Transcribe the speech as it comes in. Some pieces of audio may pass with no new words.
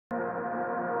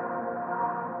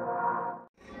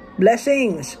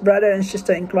Blessings, brother and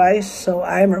sister in Christ. So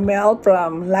I'm Romel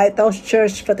from Lighthouse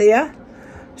Church, Pattaya.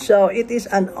 So it is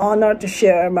an honor to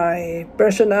share my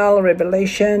personal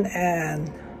revelation and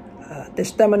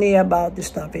testimony about this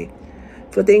topic,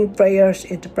 putting prayers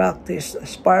into practice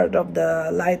as part of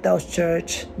the Lighthouse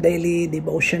Church daily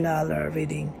devotional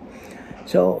reading.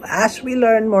 So as we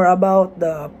learn more about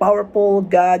the powerful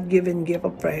God-given gift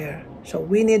of prayer, so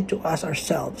we need to ask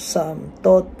ourselves some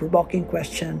thought-provoking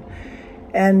question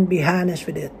and be honest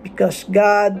with it, because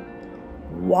God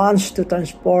wants to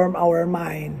transform our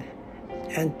mind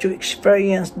and to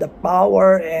experience the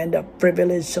power and the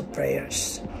privilege of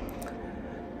prayers.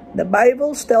 The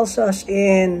Bible tells us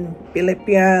in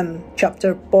Philippians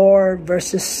chapter 4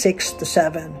 verses 6 to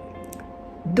 7,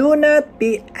 "Do not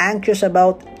be anxious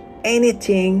about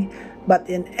anything, but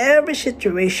in every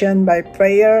situation by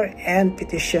prayer and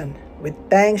petition, with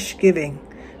thanksgiving,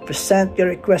 present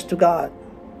your request to God."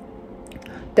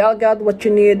 Tell God what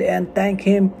you need and thank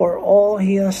Him for all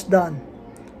He has done.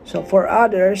 So for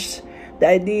others, the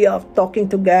idea of talking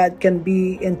to God can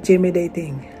be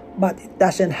intimidating, but it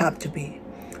doesn't have to be.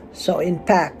 So in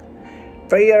fact,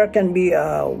 prayer can be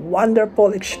a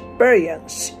wonderful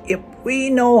experience if we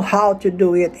know how to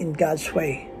do it in God's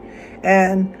way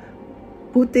and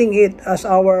putting it as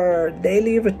our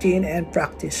daily routine and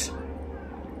practice.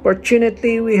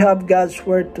 Fortunately, we have God's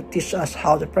Word to teach us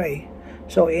how to pray.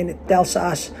 So it tells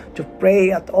us to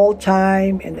pray at all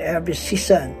time in every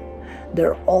season.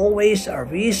 There always a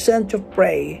reason to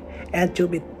pray and to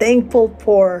be thankful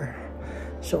for.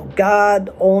 So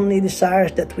God only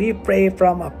desires that we pray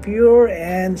from a pure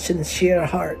and sincere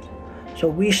heart. So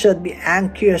we should be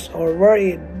anxious or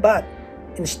worried, but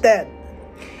instead,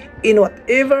 in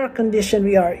whatever condition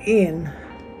we are in,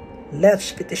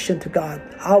 let's petition to God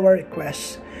our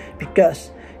requests,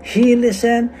 because He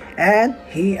listens and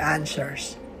He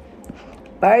answers.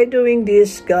 By doing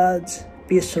this, God's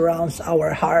peace surrounds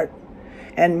our heart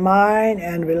and mind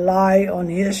and rely on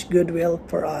His goodwill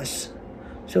for us.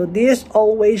 So this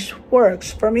always works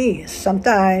for me.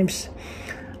 Sometimes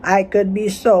I could be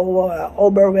so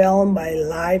overwhelmed by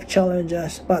life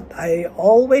challenges, but I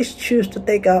always choose to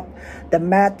take up the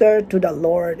matter to the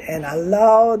Lord and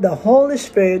allow the Holy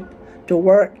Spirit to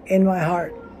work in my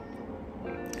heart.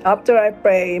 After I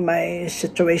pray, my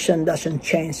situation doesn't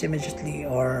change immediately,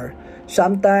 or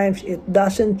sometimes it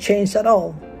doesn't change at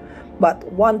all.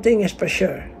 But one thing is for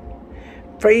sure,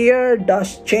 prayer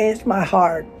does change my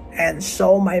heart and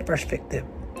so my perspective.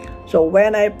 So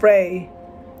when I pray,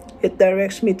 it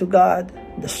directs me to God,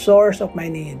 the source of my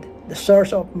need, the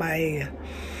source of my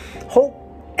hope,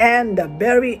 and the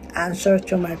very answer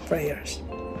to my prayers.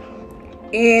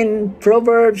 In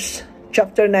Proverbs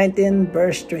chapter 19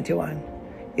 verse 21,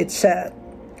 it said,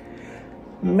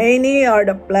 "Many are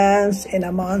the plans in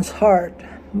a man's heart,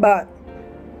 but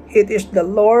it is the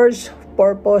Lord's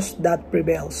purpose that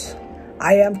prevails."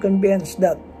 I am convinced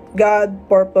that God's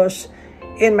purpose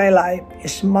in my life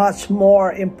is much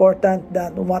more important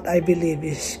than what I believe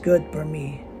is good for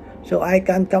me. So I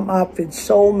can come up with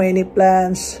so many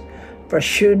plans,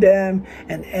 pursue them,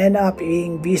 and end up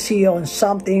being busy on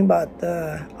something but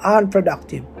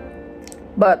unproductive.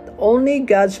 But only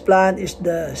God's plan is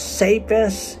the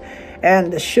safest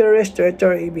and the surest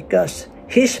territory, because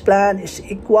His plan is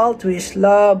equal to His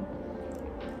love,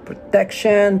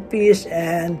 protection, peace,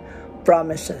 and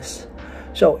promises.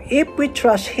 So if we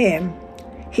trust Him,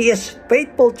 He is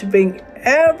faithful to bring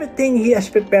everything He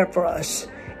has prepared for us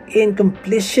in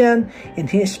completion in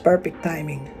His perfect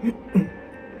timing.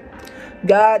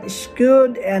 God is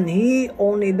good and He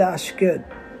only does good.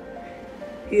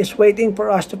 He is waiting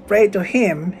for us to pray to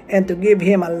Him and to give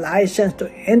Him a license to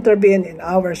intervene in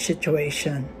our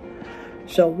situation.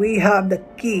 So we have the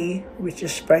key, which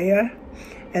is prayer,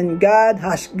 and God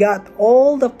has got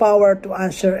all the power to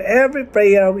answer every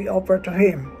prayer we offer to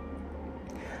Him.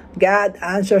 God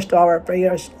answers to our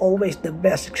prayers always the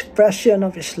best expression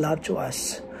of His love to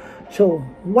us. So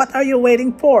what are you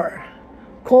waiting for?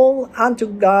 Call unto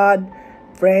God,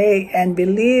 pray, and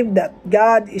believe that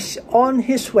God is on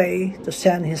His way to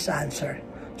send His answer.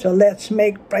 So let's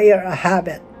make prayer a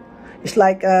habit. It's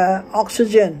like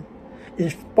oxygen.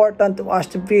 It's important to us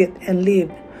to breathe and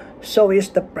live. So is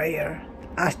the prayer,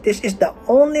 as this is the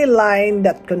only line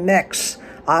that connects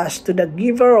us to the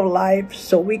giver of life,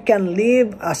 so we can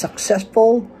live a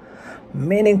successful,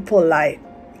 meaningful life.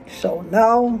 So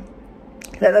now,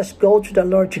 let us go to the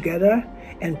Lord together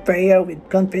and prayer with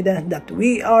confidence that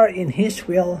we are in His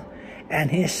will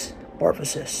and His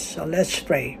purposes. So let's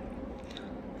pray.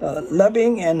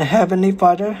 Loving and Heavenly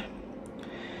Father,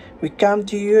 we come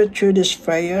to You through this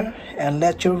prayer, and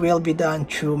let Your will be done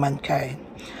through mankind.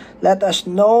 Let us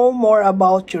know more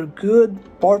about your good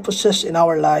purposes in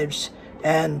our lives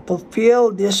and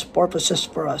fulfill these purposes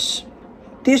for us.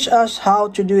 Teach us how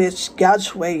to do it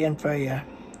God's way in prayer,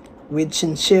 with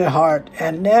sincere heart,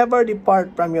 and never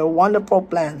depart from your wonderful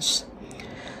plans.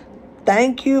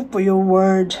 Thank you for your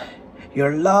word,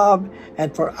 your love,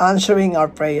 and for answering our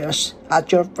prayers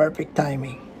at your perfect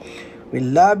timing. We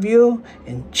love you.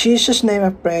 In Jesus' name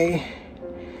I pray.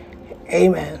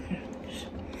 Amen.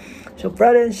 So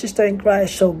brother and sister in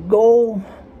Christ, so go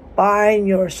find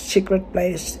your secret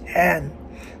place and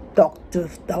talk to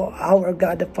our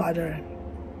God the Father.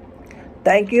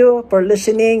 Thank you for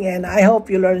listening, and I hope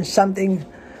you learned something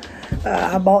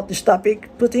about this topic,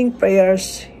 putting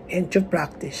prayers into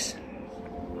practice.